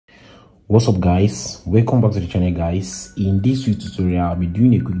What's up guys, welcome back to the channel guys. In this tutorial I'll be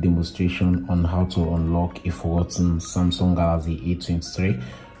doing a quick demonstration on how to unlock a forgotten Samsung Galaxy A23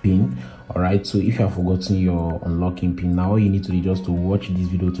 pin. Alright, so if you have forgotten your unlocking pin, now all you need to do is just to watch this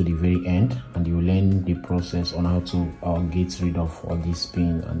video to the very end and you will learn the process on how to get rid of all this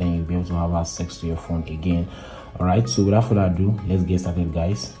pin, and then you'll be able to have access to your phone again. Alright, so without further ado, let's get started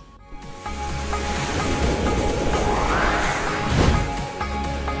guys.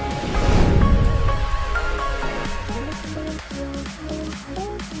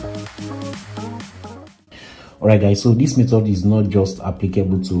 Alright guys, so this method is not just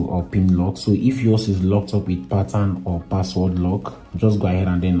applicable to our pin lock. So if yours is locked up with pattern or password lock, just go ahead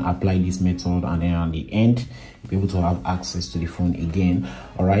and then apply this method, and then at the end you'll be able to have access to the phone again.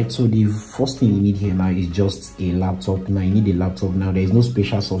 Alright, so the first thing you need here now is just a laptop. Now you need a laptop. Now there is no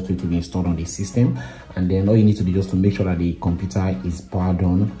special software to be installed on the system, and then all you need to do is just to make sure that the computer is powered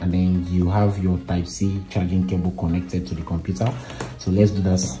on, and then you have your Type-C charging cable connected to the computer. So let's do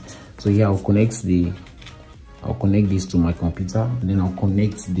that. So here I'll connect this to my computer, and then I'll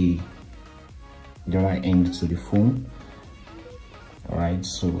connect the other end to the phone. Alright,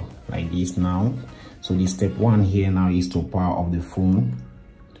 so like this now. So the step one here now is to power off the phone.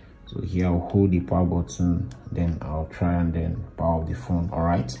 So here I'll hold the power button, then I'll try and then power off the phone.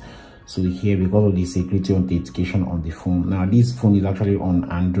 Alright, so here, because of the security authentication on the phone, now this phone is actually on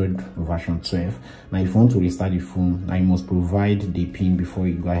Android version 12. Now if you want to restart the phone, now you must provide the pin before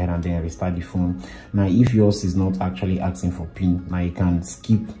you go ahead and then restart the phone. Now if yours is not actually asking for pin, now you can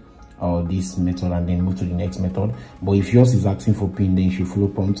skip this method and then move to the next method. But if yours is asking for pin, then you should follow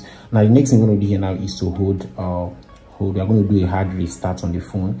prompt. Now the next thing we're going to do here now is to hold. We're going to do a hard restart on the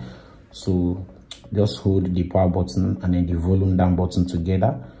phone. So just hold the power button and then the volume down button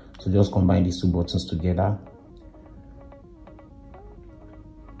together. So just combine these two buttons together.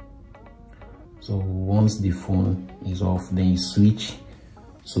 So once the phone is off, then you switch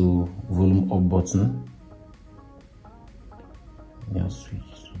to volume up button. Just switch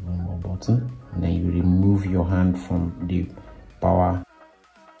to volume up button, and then you remove your hand from the power.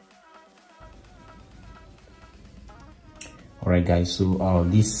 Alright guys, so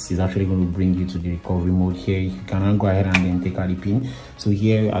this is actually going to bring you to the recovery mode. Here you can now go ahead and then take out the pin. So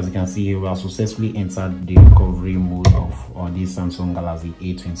here, as you can see here, we have successfully entered the recovery mode of this Samsung Galaxy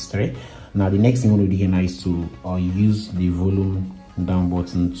A23. Now the next thing we're going to do here now is to use the volume down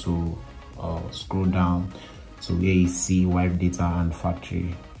button to scroll down to where you see wipe data and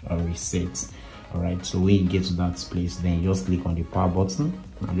factory reset. Alright, so when you get to that place, then you just click on the power button.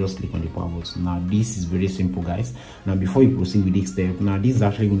 Now just click on the power button. Now this is very simple guys. Now before you proceed with this step, now this is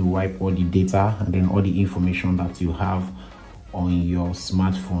actually going to wipe all the data and then all the information that you have on your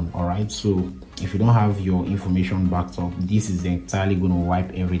smartphone. Alright, so if you don't have your information backed up, this is entirely going to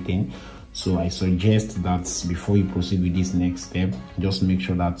wipe everything. So I suggest that before you proceed with this next step, just make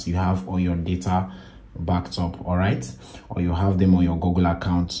sure that you have all your data backed up, all right, or you have them on your Google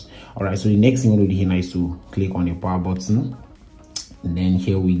account. All right, so the next thing we'll do here now is to click on the power button, and then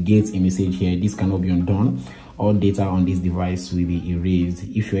here we get a message here: this cannot be undone. All data on this device will be erased.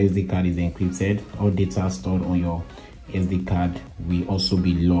 If your SD card is encrypted, all data stored on your SD card will also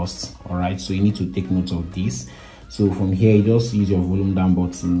be lost. All right, so you need to take note of this. So from here, you just use your volume down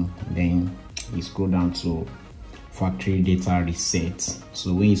button, then you scroll down to factory data reset.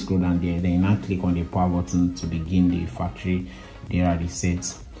 So when you scroll down there, then you now click on the power button to begin the factory data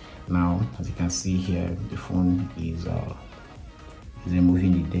reset. Now as you can see here, the phone is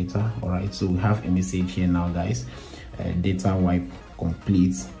removing the data. All right, so we have a message here now guys: data wipe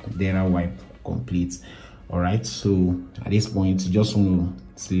complete, data wipe complete. All right, so at this point you just want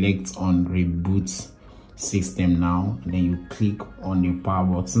to select on reboot system now, and then you click on the power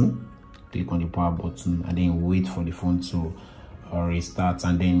button. Click on the power button and then wait for the phone to restart,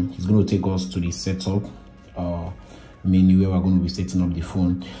 and then it's going to take us to the setup menu where we're going to be setting up the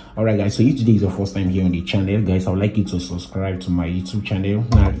phone. All right guys, so if today is your first time here on the channel guys, I would like you to subscribe to my YouTube channel.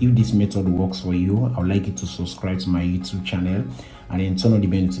 Now if this method works for you, I would like you to subscribe to my YouTube channel and then turn on the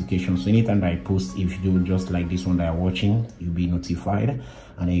bell notification, so anytime that I post a video just like this one that you're watching, you'll be notified,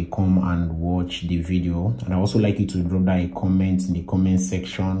 and then you come and watch the video. And I also like you to drop down a comment in the comment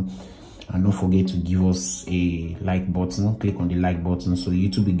section. And don't forget to give us a like button. Click on the like button so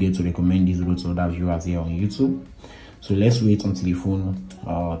YouTube will get to recommend this video to other viewers here on YouTube. So let's wait until the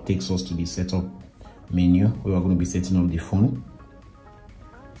phone takes us to the setup menu where we're going to be setting up the phone.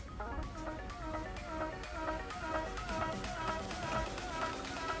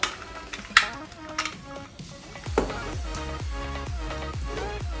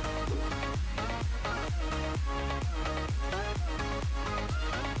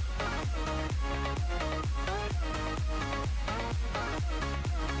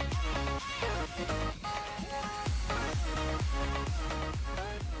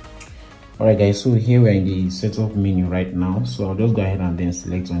 All right guys, so here we're in the setup menu right now. So I'll just go ahead and then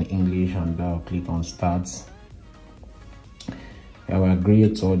select on English and click on start. I will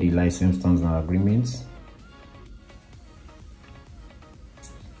agree to all the license terms and agreements.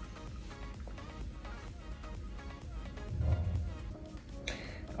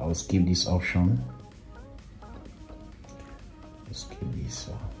 I will skip this option. Skip this.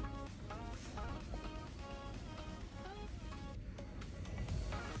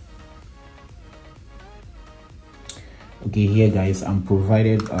 Okay, here guys, I'm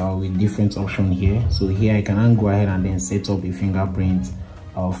provided with different options here. So here I can go ahead and then set up a fingerprint,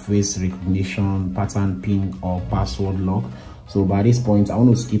 face recognition, pattern, pin, or password lock. So by this point, I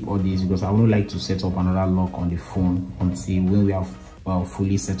want to skip all these because I would like to set up another lock on the phone until when we have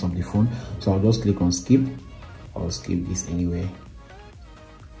fully set up the phone. So I'll just click on skip. I'll skip this anyway.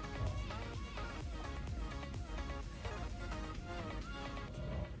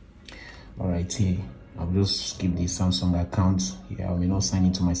 All right, here I'll just skip the Samsung account. Yeah, I will not sign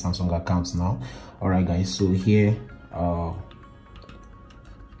into my Samsung account now. All right guys, so here all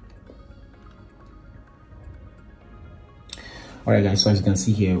right guys, so as you can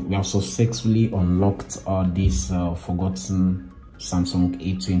see here, we have successfully unlocked this forgotten Samsung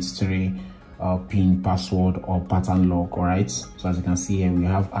A23 pin, password, or pattern lock. All right, so as you can see here, we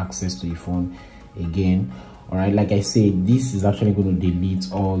have access to the phone again. All right, like I said, this is actually going to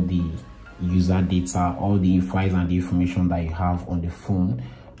delete all the user data, all the files and the information that you have on the phone.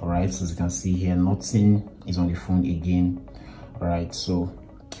 All right, so as you can see here, nothing is on the phone again. All right, so,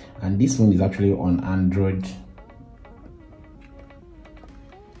 and this phone is actually on Android.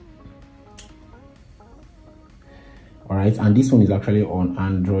 All right, and this one is actually on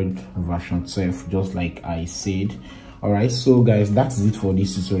Android version 12, just like I said. All right, so guys, that's it for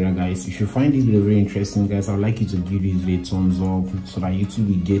this tutorial guys. If you find this video very interesting guys, I would like you to give this video a thumbs up so that YouTube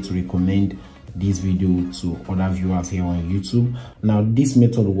will get to recommend this video to other viewers here on YouTube. Now this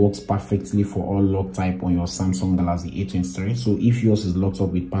method works perfectly for all lock type on your Samsung Galaxy A23. So if yours is locked up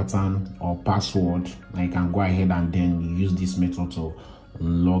with pattern or password, I can go ahead and then use this method to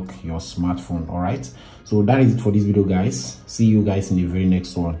lock your smartphone. All right, so that is it for this video guys. See you guys in the very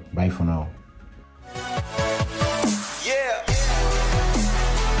next one. Bye for now.